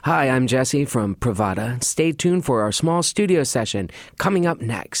Hi, I'm Jesse from Pravada. Stay tuned for our small studio session coming up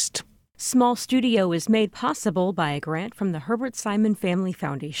next. Small Studio is made possible by a grant from the Herbert Simon Family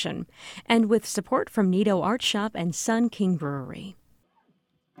Foundation and with support from Nito Art Shop and Sun King Brewery.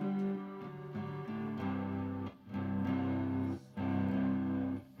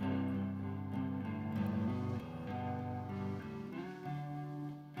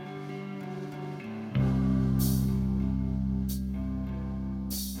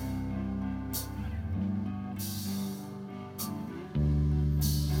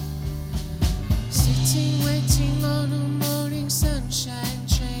 Waiting on a morning sunshine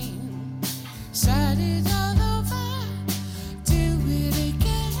train. Started all over, do it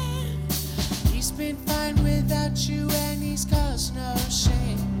again. He's been fine without you and he's caused no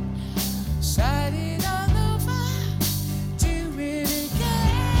shame. Started all over, do it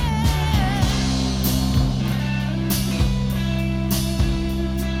again.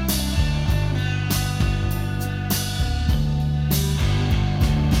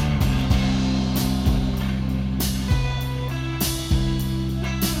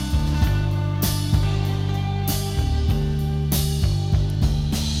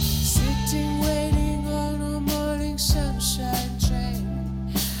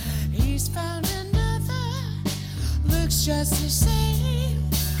 Just the same.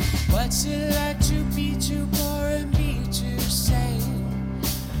 What's it like to be too poor and be too sane?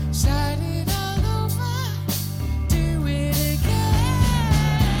 Start it all over, do it again.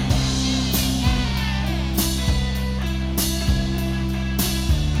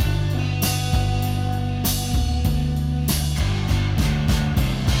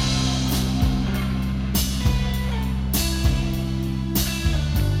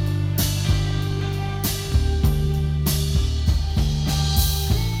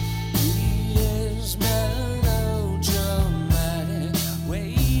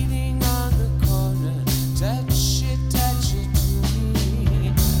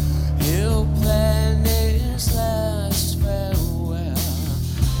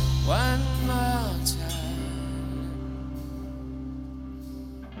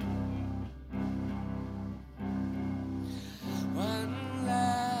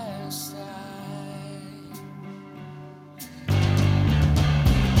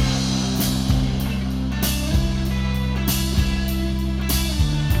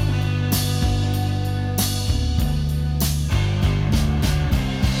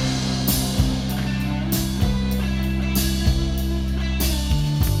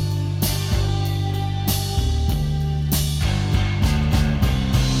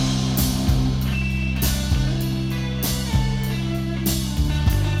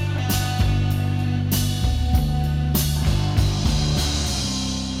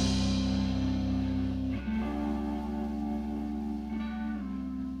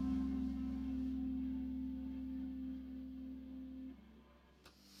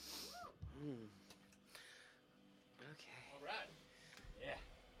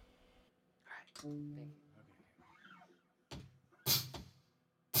 Thank you.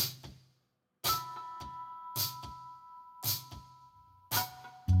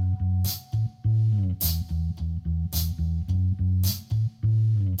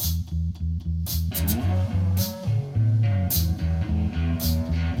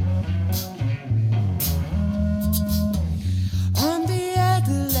 On the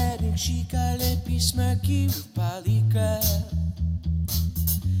Atlantic, she got a piece murky with polygraph.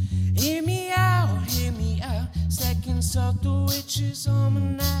 Hear me out, consult the witch's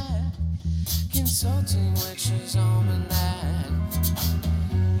almanac, consulting witch's almanac.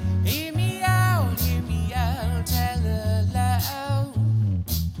 Hear me out, tell her loud.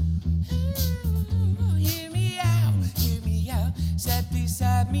 Hear me out, step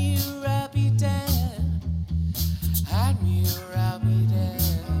beside me or I'll be dead. Hide me or I'll be dead.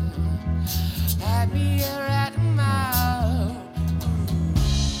 Hide me or I'm out.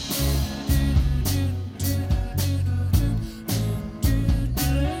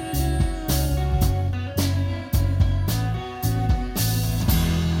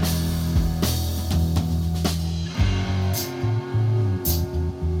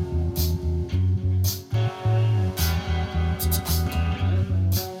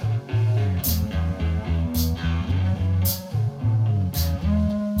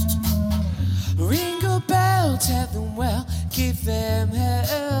 Tell them well, give them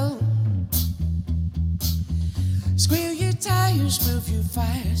hell. Squeal your tires, move your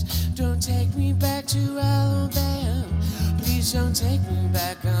fires. Don't take me back to Alabama. Please don't take me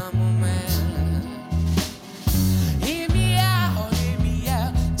back, I'm a man. Hear me out,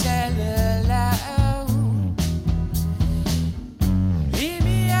 tell her loud. Hear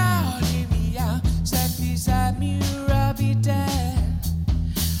me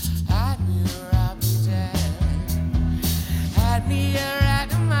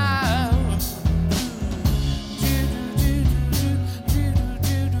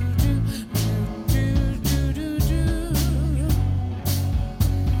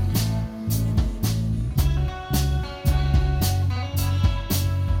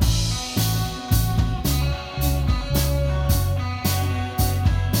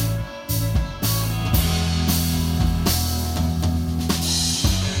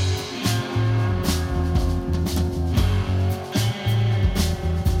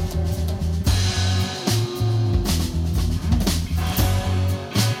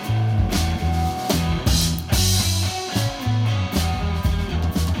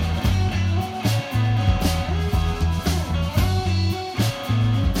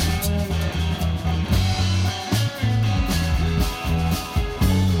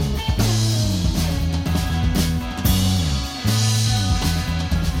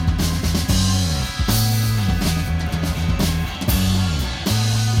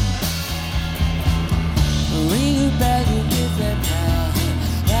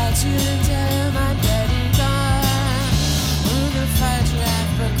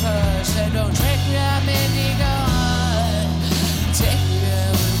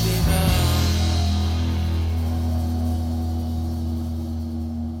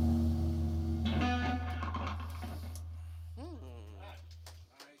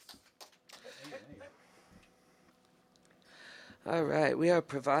All right, we are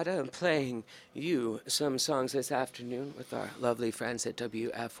Pravada and playing you some songs this afternoon with our lovely friends at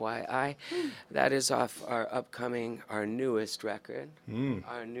WFYI. That is off our newest record,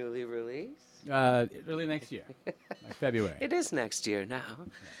 our newly released. Early next year, like February. It is next year now.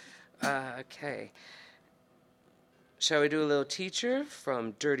 Okay. Shall we do a little Teacher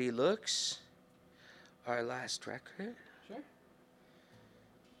from Dirty Looks, our last record? Sure.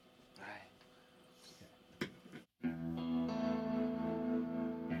 All right.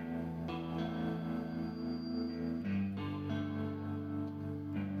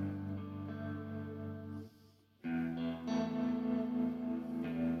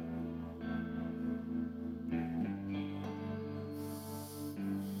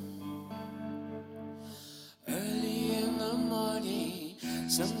 Early in the morning,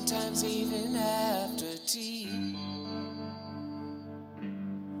 sometimes even after tea.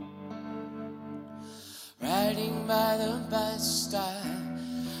 Riding by the bus stop,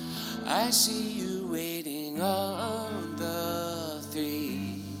 I see you waiting on the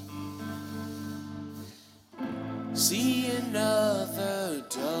 3. See another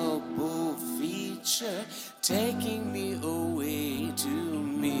double feature taking me away to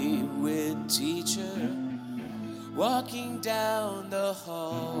meet with teacher. Walking down the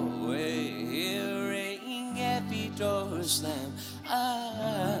hallway, hearing every door slam.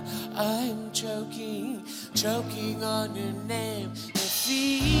 I'm choking on your name. It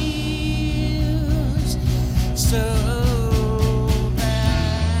feels so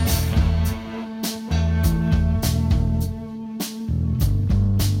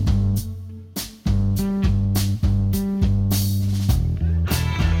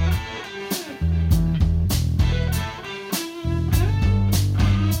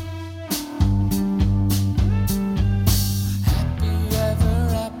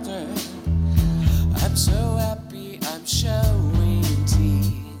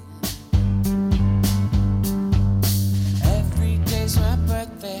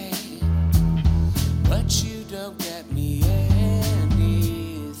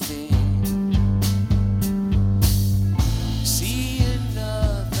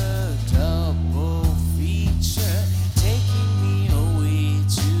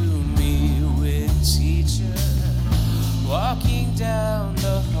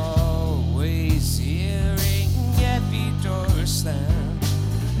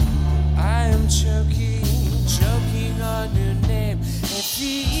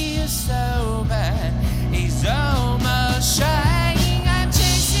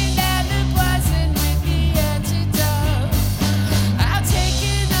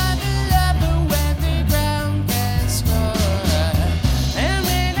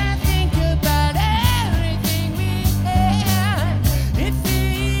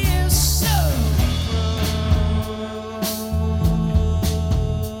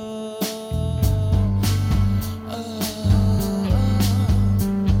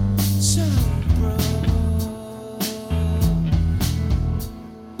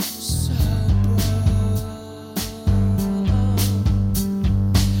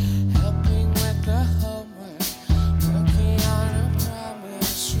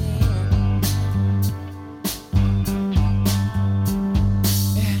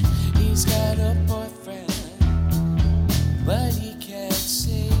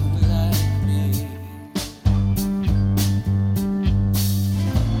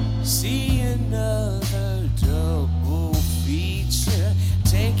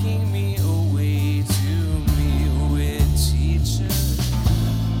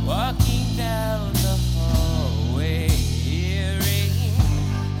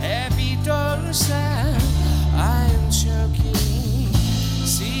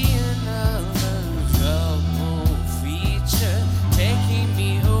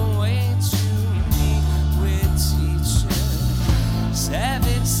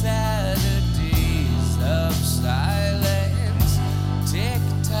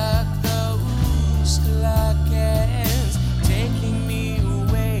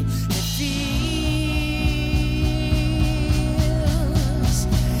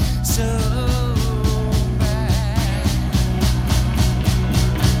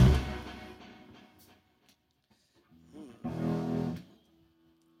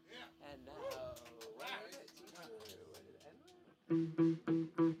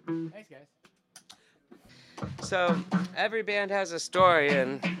Thanks, guys. So every band has a story,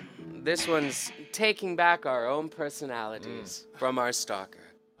 and this one's taking back our own personalities from our stalker.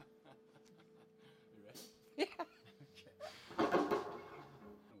 You ready? Yeah. Okay.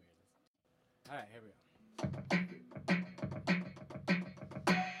 All right, here we go.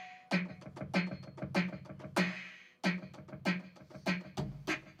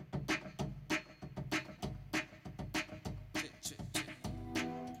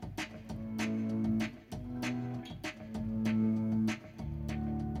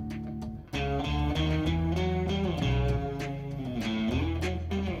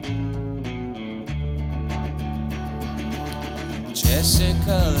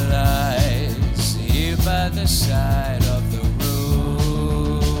 Jessica lies here by the side of the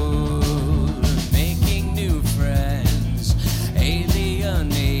road, making new friends,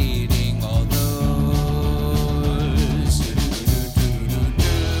 alienating all those.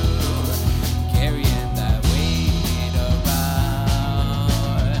 Carrying that weight around.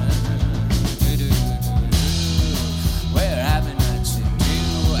 We're having a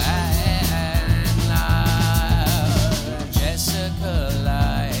to-do and loud. Jessica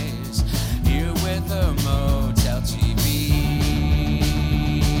lies here with her Motel TV.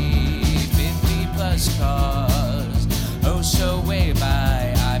 50 plus cars, oh so way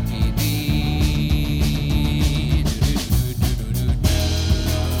by IPD.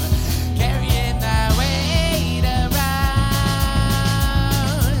 Carrying that weight around.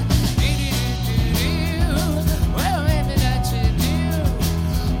 Well, maybe that you do.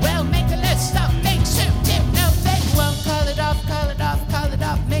 Well, make a list of things to do. No, they won't call it off, call it off, call it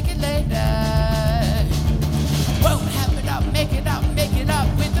off, make it later. Won't have it up, make it up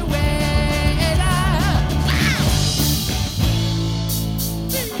with the waiter.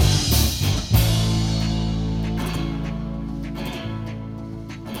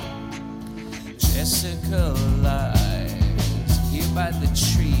 Jessica lies here by the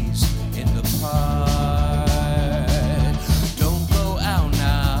trees in the park. Don't go out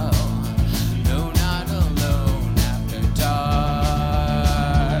now, no, not alone after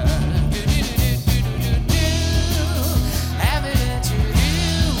dark. Having it to do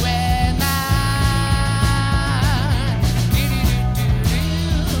and mine.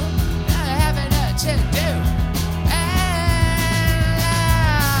 Having it to do.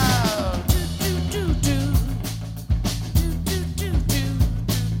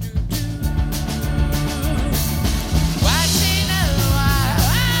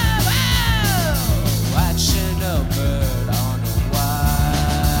 Watching a bird on a wire,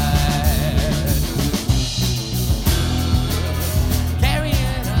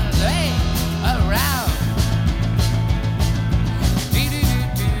 carrying a lane around.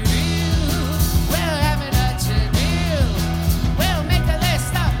 Well, having a to do. Well, make a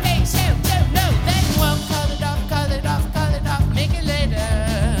list of things you do. No, they won't call it off, call it off, call it off, make it later.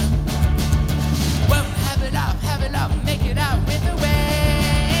 Won't have it off, make it out with the waiter.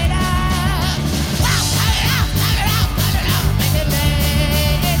 Wow, have it off, make it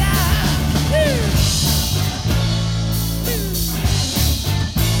later. Woo.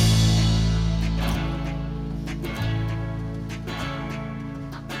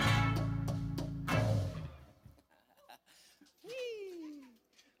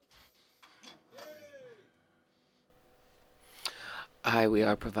 Hi, we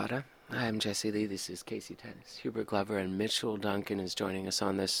are Pravada. I'm Jesse Lee. This is Casey Tennis. Hubert Glover and Mitchell Duncan is joining us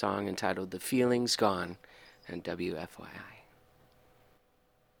on this song entitled The Feeling's Gone and WFYI.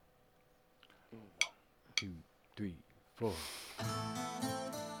 2, 3, 4.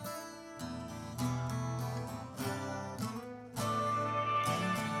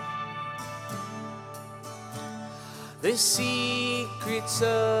 The secrets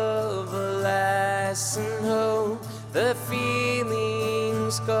of a lasting hope, the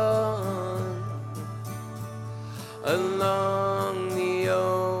feeling's gone. Along the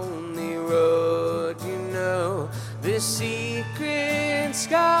only road you know, the secret's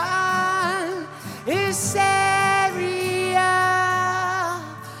gone. Hysteria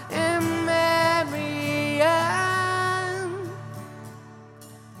and Marianne.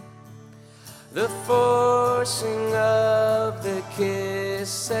 The forcing of the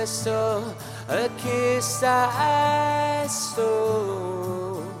kiss I stole, a kiss I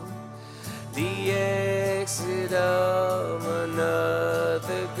stole. The exit of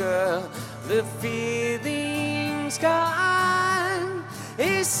another girl, the feeling's gone.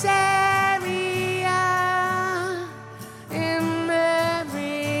 Hysteria in America.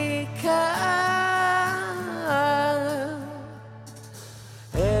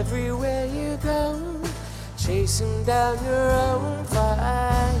 Everywhere you go, chasing down your own fire.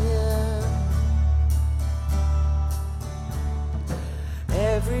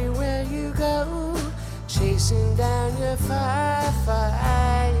 Everywhere you go, chasing down your fire.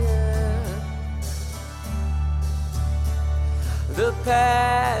 The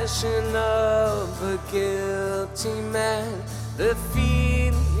passion of a guilty man, the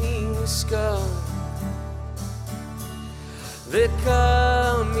feeling's gone. The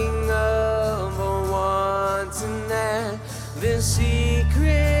coming of a wanton man, the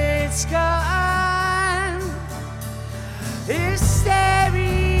secret's gone. Hysteria,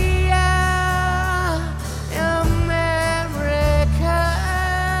 America.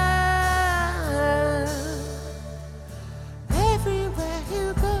 Everywhere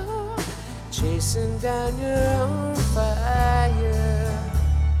chasing down your own fire.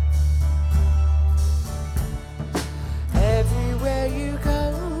 Everywhere you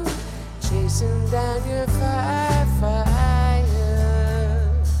go, chasing down your fire.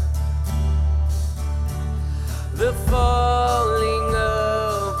 The falling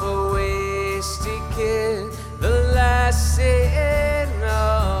of a wasted kid, the last signal,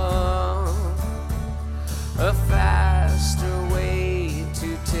 a faster way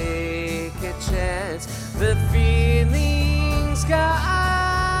to take a chance. The feeling's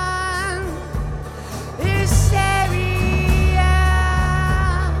gone. Hysteria,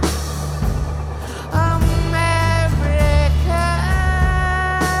 America.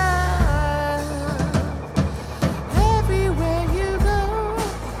 Everywhere you go,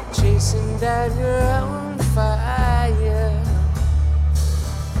 chasing down your own fire.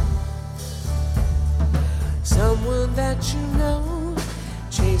 Someone that you know,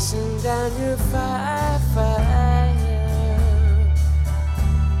 chasing down your fire.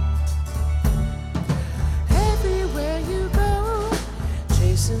 Everywhere you go,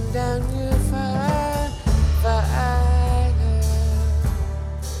 chasing down your fire.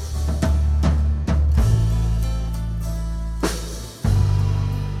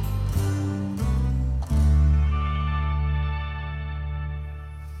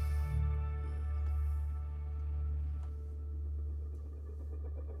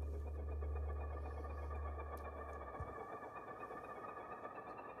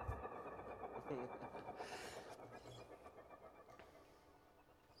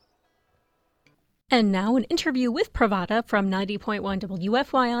 And now an interview with Pravada from 90.1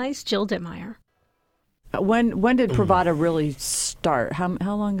 WFYI's Jill Ditmire. When did Pravada really start? How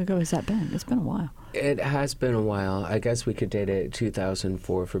long ago has that been? It's been a while. It has been a while. I guess we could date it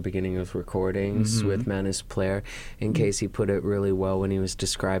 2004 for beginning of recordings with Manus Player. In case he put it really well when he was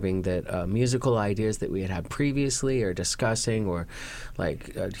describing that musical ideas that we had previously or discussing, or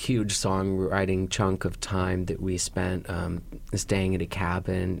like a huge songwriting chunk of time that we spent staying at a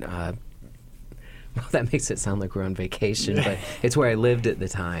cabin. Well, that makes it sound like we're on vacation, but it's where I lived at the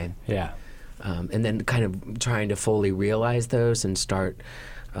time. Yeah. And then kind of trying to fully realize those and start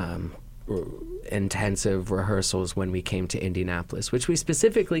intensive rehearsals when we came to Indianapolis, which we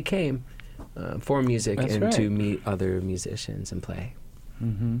specifically came for music. That's and right. to meet other musicians and play.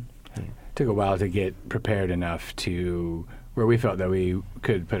 Mm-hmm. Took a while to get prepared enough to where we felt that we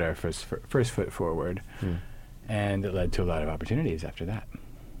could put our first foot forward, and it led to a lot of opportunities after that.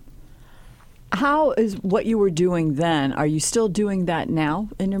 How is what you were doing then? Are you still doing that now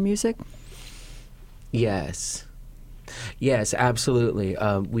in your music? Yes, absolutely.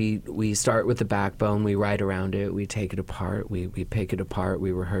 We start with the backbone. We write around it. We take it apart. We pick it apart.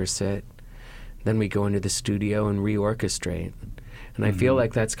 We rehearse it. Then we go into the studio and reorchestrate. And I feel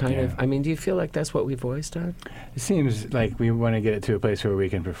like that's kind of, I mean, do you feel like that's what we've always done? It seems like we want to get it to a place where we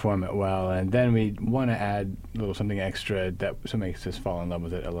can perform it well, and then we want to add a little something extra that makes us fall in love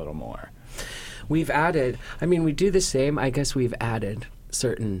with it a little more. We've added, I mean, we do the same. I guess we've added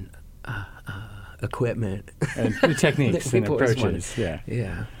certain equipment. And the techniques and people always approaches. wanted.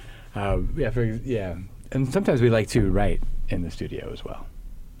 Yeah. Yeah. And sometimes we like to write in the studio as well.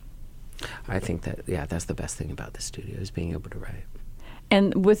 I think that, that's the best thing about the studio is being able to write.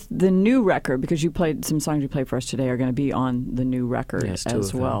 And with the new record, because you played some songs you played for us today are going to be on the new record Yes, two as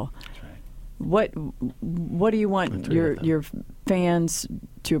of them. well. That's right. What do you want your fans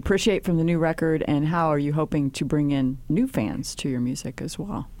to appreciate from the new record, and how are you hoping to bring in new fans to your music as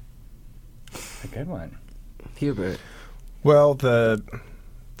well? A good one. Hubert. Well, the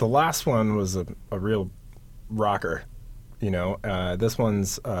last one was a real rocker. You know, this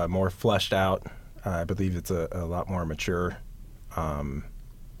one's more fleshed out. I believe it's a lot more mature.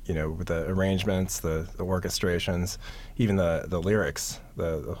 You know, with the arrangements, the orchestrations, even the lyrics,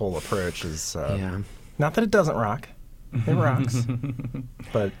 the whole approach is not that it doesn't rock. It rocks.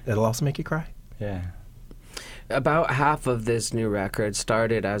 But it'll also make you cry. Yeah. About half of this new record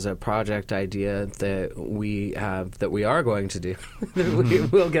started as a project idea that we are going to do, that we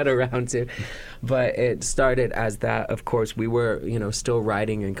will get around to. But it started as that. Of course, we were, still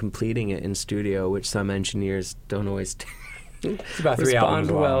writing and completing it in studio, which some engineers don't always It's about 3 albums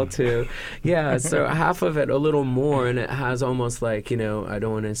respond well long. to. Yeah, so half of it, a little more, and it has almost like, I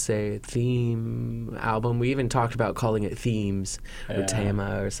don't want to say theme album. We even talked about calling it themes or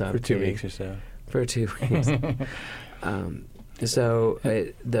tema or something. For 2 weeks or so. For 2 weeks. So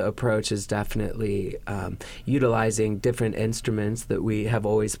the approach is definitely utilizing different instruments that we have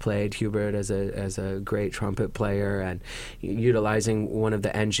always played. Hubert as a great trumpet player, and utilizing one of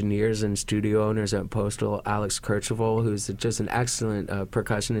the engineers and studio owners at Postal, Alex Kirchhoff, who's just an excellent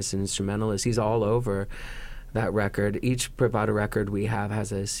percussionist and instrumentalist. He's all over that record. Each Pravada record we have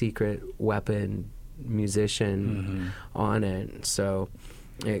has a secret weapon musician on it. So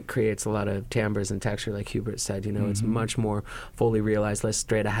it creates a lot of timbres and texture, like Hubert said. It's much more fully realized, less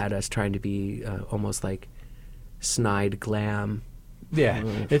straight ahead us trying to be almost like snide glam. Yeah,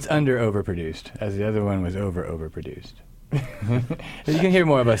 it's overproduced, as the other one was overproduced. You can hear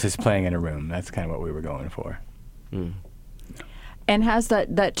more of us as playing in a room. That's kind of what we were going for. And has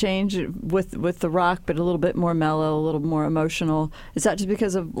that change with the rock, but a little bit more mellow, a little more emotional? Is that just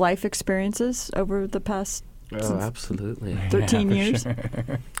because of life experiences over the past? Oh, absolutely. 13 years?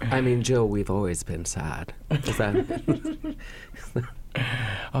 Sure. I mean, Jill, we've always been sad. Is that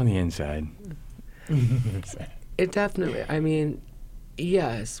On the inside. It definitely, I mean,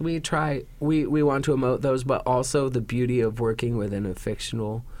 yes, we try, we want to emote those, but also the beauty of working within a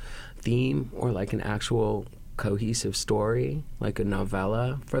fictional theme or like an actual cohesive story, like a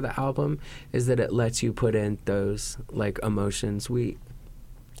novella for the album, is that it lets you put in those like emotions. I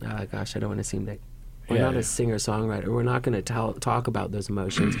don't want to seem like we're not a singer-songwriter. We're not going to talk about those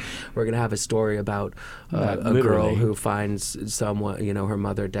emotions. We're going to have a story about a girl who finds someone, her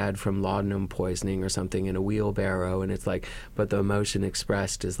mother dead from laudanum poisoning or something in a wheelbarrow, and it's like, but the emotion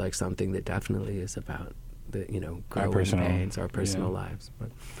expressed is like something that definitely is about the, growing pains, our personal lives. But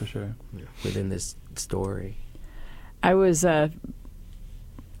for sure. Within this story. I was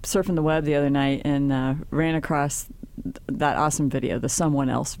surfing the web the other night and ran across that awesome video, the Someone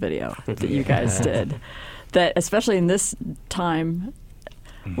Else video that you guys did. That, especially in this time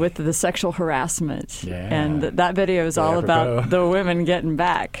with the sexual harassment, and that video is all about the women getting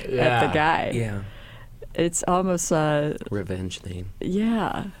back at the guy. Yeah. It's almost a revenge thing.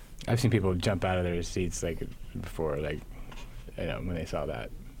 Yeah. I've seen people jump out of their seats like before, when they saw that.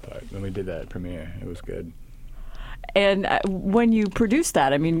 But when we did that premiere, it was good. And when you produced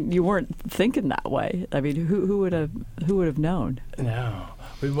that, I mean, you weren't thinking that way. I mean, who would have known? No,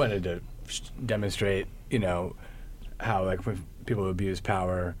 we wanted to demonstrate, how like when people abuse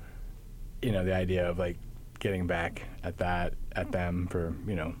power, the idea of like getting back at them for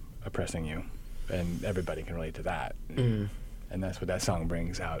oppressing you, and everybody can relate to that, and that's what that song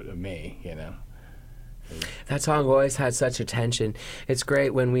brings out of me, That song always had such attention. It's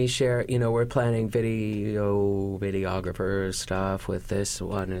great when we share, we're planning videographer stuff with this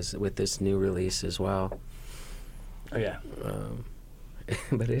with this new release as well. Oh, yeah.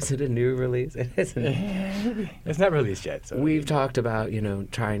 But is it a new release? It isn't. It's not released yet. So we've talked about,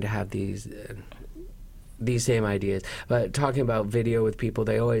 trying to have these same ideas, but talking about video with people,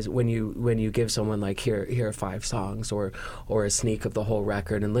 they always, when you give someone like here are 5 songs or a sneak of the whole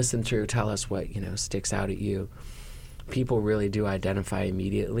record and listen through, tell us what sticks out at you, people really do identify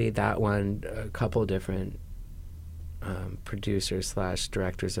immediately. That one, a couple different producers /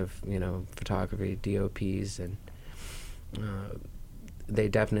 directors of photography, DOPs, and they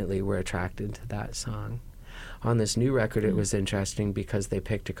definitely were attracted to that song. On this new record, it was interesting because they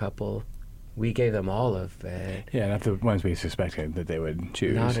picked a couple. We gave them all of it. Yeah, not the ones we suspected that they would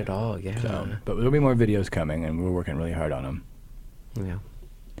choose. Not at all, yeah. So, but there'll be more videos coming, and we're working really hard on them. Yeah.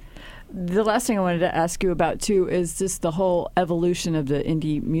 The last thing I wanted to ask you about, too, is just the whole evolution of the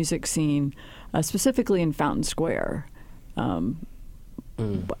indie music scene, specifically in Fountain Square,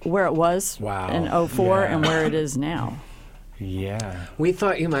 where it was in 2004 and where it is now. Yeah. We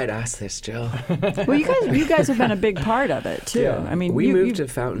thought you might ask this, Jill. Well, you guys have been a big part of it, too. Yeah. I mean, we moved to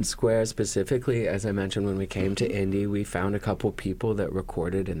Fountain Square specifically, as I mentioned, when we came to Indy. We found a couple people that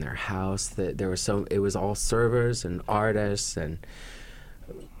recorded in their house. That it was all servers and artists and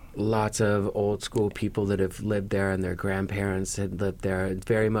lots of old school people that have lived there, and their grandparents had lived there. It's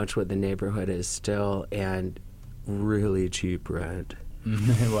very much what the neighborhood is still, and really cheap rent.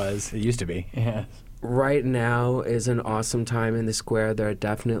 It was. It used to be. Yes. Right now is an awesome time in the square. There are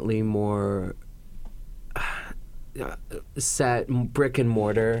definitely more set brick and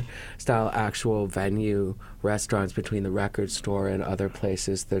mortar style actual venue restaurants between the record store and other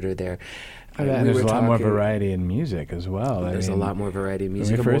places that are there. There's a lot more variety in music as well. There's a lot more variety in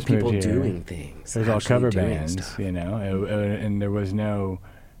music and more people doing things. There's all cover bands, and there was no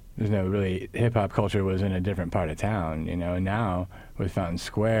really hip-hop culture was in a different part of town, and now with Fountain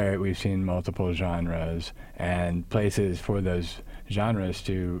Square we've seen multiple genres and places for those genres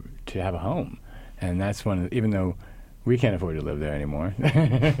to have a home. And that's even though We can't afford to live there anymore.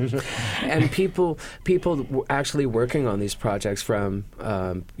 And people actually working on these projects from,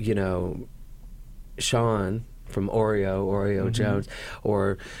 Sean from Oreo Jones,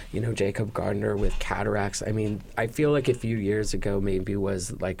 or, Jacob Gardner with cataracts. I mean, I feel like a few years ago maybe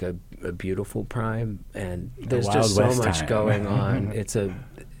was like a beautiful prime, and there's just so much going on.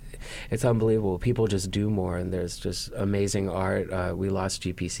 It's unbelievable. People just do more, and there's just amazing art. We lost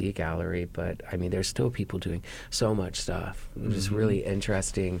GPC Gallery, but I mean, there's still people doing so much stuff. Just really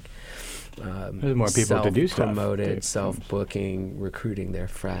interesting. There's more people to do stuff. Self-promoted, self-booking, recruiting their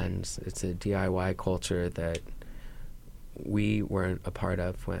friends. It's a DIY culture that we weren't a part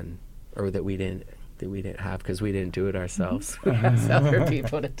of that we didn't have because we didn't do it ourselves. We asked other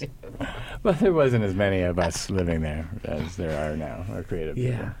people to do it. Well, there wasn't as many of us living there as there are now, our creative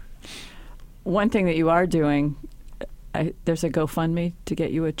people. One thing that you are doing, there's a GoFundMe to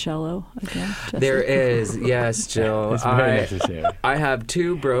get you a cello again, Jesse? There is, yes, Jill. It's very necessary. I have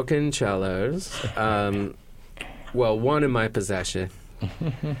 2 broken cellos. One in my possession.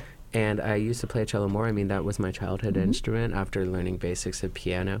 And I used to play cello more. I mean, that was my childhood instrument after learning basics of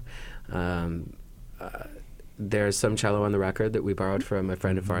piano. There's some cello on the record that we borrowed from a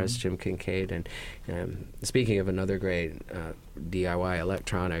friend of ours, Jim Kincaid. And speaking of another great DIY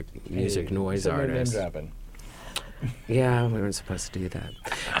electronic music noise artist. Yeah, we weren't supposed to do that.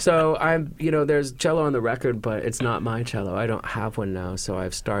 So there's cello on the record, but it's not my cello. I don't have one now, so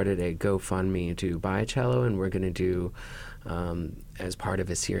I've started a GoFundMe to buy a cello, and we're going to do, as part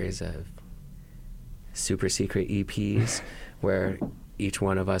of a series of super secret EPs, where each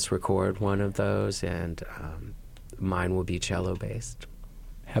one of us record one of those, and mine will be cello-based.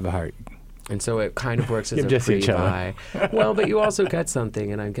 Have a heart. And so it kind of works as a pre-buy. Well, but you also get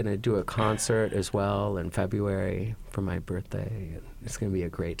something, and I'm going to do a concert as well in February for my birthday. And it's going to be a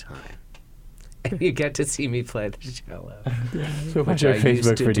great time. And you get to see me play the cello. So what's your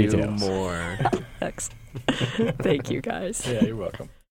Facebook for details? More. Excellent. Thank you, guys. Yeah, you're welcome.